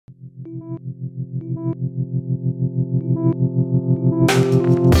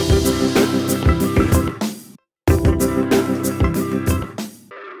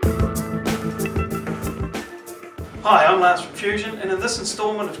Blast from Fusion, and in this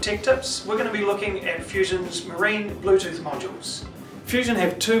instalment of Tech Tips we're going to be looking at Fusion's marine Bluetooth modules. Fusion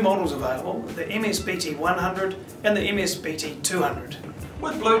have two models available, the MS-BT100 and the MS-BT200.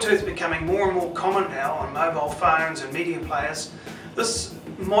 With Bluetooth becoming more and more common now on mobile phones and media players, this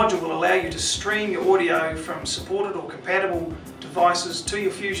module will allow you to stream your audio from supported or compatible devices to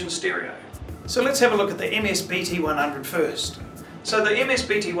your Fusion stereo. So let's have a look at the MS-BT100 first. So the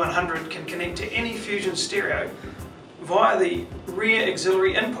MS-BT100 can connect to any Fusion stereo via the rear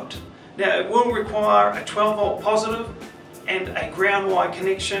auxiliary input. Now it will require a 12 volt positive and a ground wire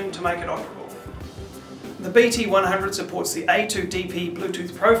connection to make it operable. The BT100 supports the A2DP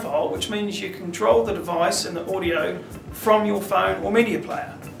Bluetooth profile, which means you control the device and the audio from your phone or media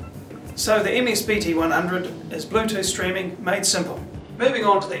player. So the MS-BT100 is Bluetooth streaming made simple. Moving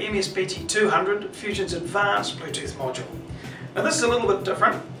on to the MS-BT200, Fusion's advanced Bluetooth module. Now this is a little bit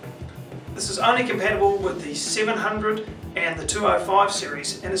different. This is only compatible with the 700 and the 205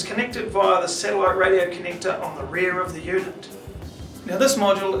 series and is connected via the satellite radio connector on the rear of the unit. Now this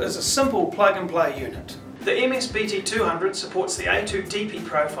module is a simple plug and play unit. The MS-BT200 supports the A2DP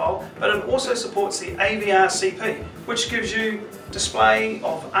profile, but it also supports the AVR-CP, which gives you display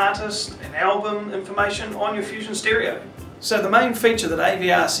of artist and album information on your Fusion stereo. So the main feature that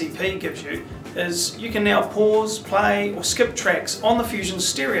AVR-CP gives you is you can now pause, play or skip tracks on the Fusion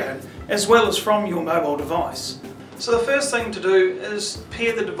stereo as well as from your mobile device. So the first thing to do is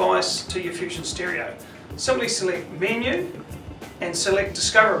pair the device to your Fusion stereo. Simply select Menu and select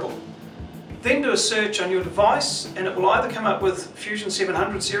Discoverable. Then do a search on your device and it will either come up with Fusion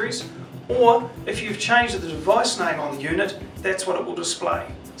 700 series, or if you've changed the device name on the unit, that's what it will display.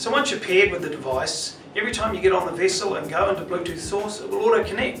 So once you're paired with the device, every time you get on the vessel and go into Bluetooth source, it will auto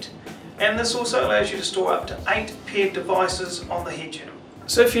connect. And this also allows you to store up to 8 paired devices on the head unit.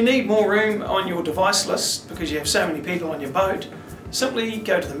 So if you need more room on your device list because you have so many people on your boat, simply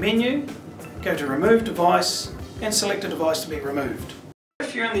go to the menu, go to Remove Device and select a device to be removed.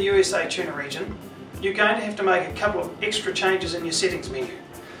 If you're in the USA tuner region, you're going to have to make a couple of extra changes in your settings menu.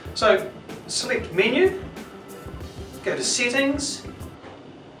 So select Menu, go to Settings,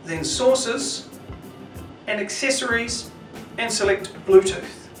 then Sources and Accessories and select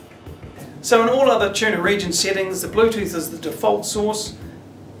Bluetooth. So in all other tuner region settings, the Bluetooth is the default source.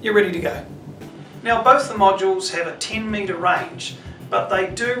 You're ready to go. Now both the modules have a 10-meter range, but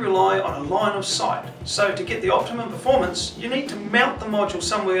they do rely on a line of sight. So to get the optimum performance, you need to mount the module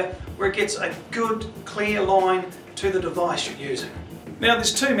somewhere where it gets a good, clear line to the device you're using. Now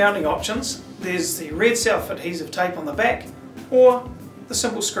there's two mounting options. There's the red self-adhesive tape on the back, or the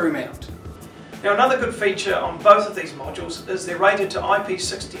simple screw mount. Now another good feature on both of these modules is they're rated to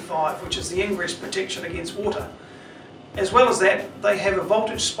IP65, which is the ingress protection against water. As well as that, they have a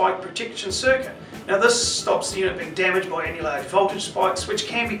voltage spike protection circuit. Now this stops the unit being damaged by any large voltage spikes, which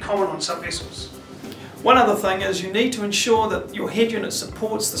can be common on some vessels. One other thing is you need to ensure that your head unit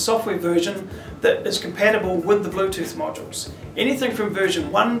supports the software version that is compatible with the Bluetooth modules. Anything from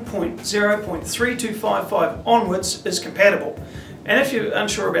version 1.0.3255 onwards is compatible. And if you're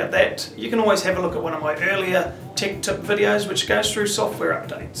unsure about that, you can always have a look at one of my earlier tech tip videos which goes through software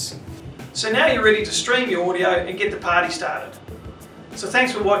updates. So now you're ready to stream your audio and get the party started. So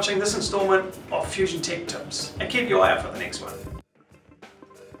thanks for watching this installment of Fusion Tech Tips, and keep your eye out for the next one.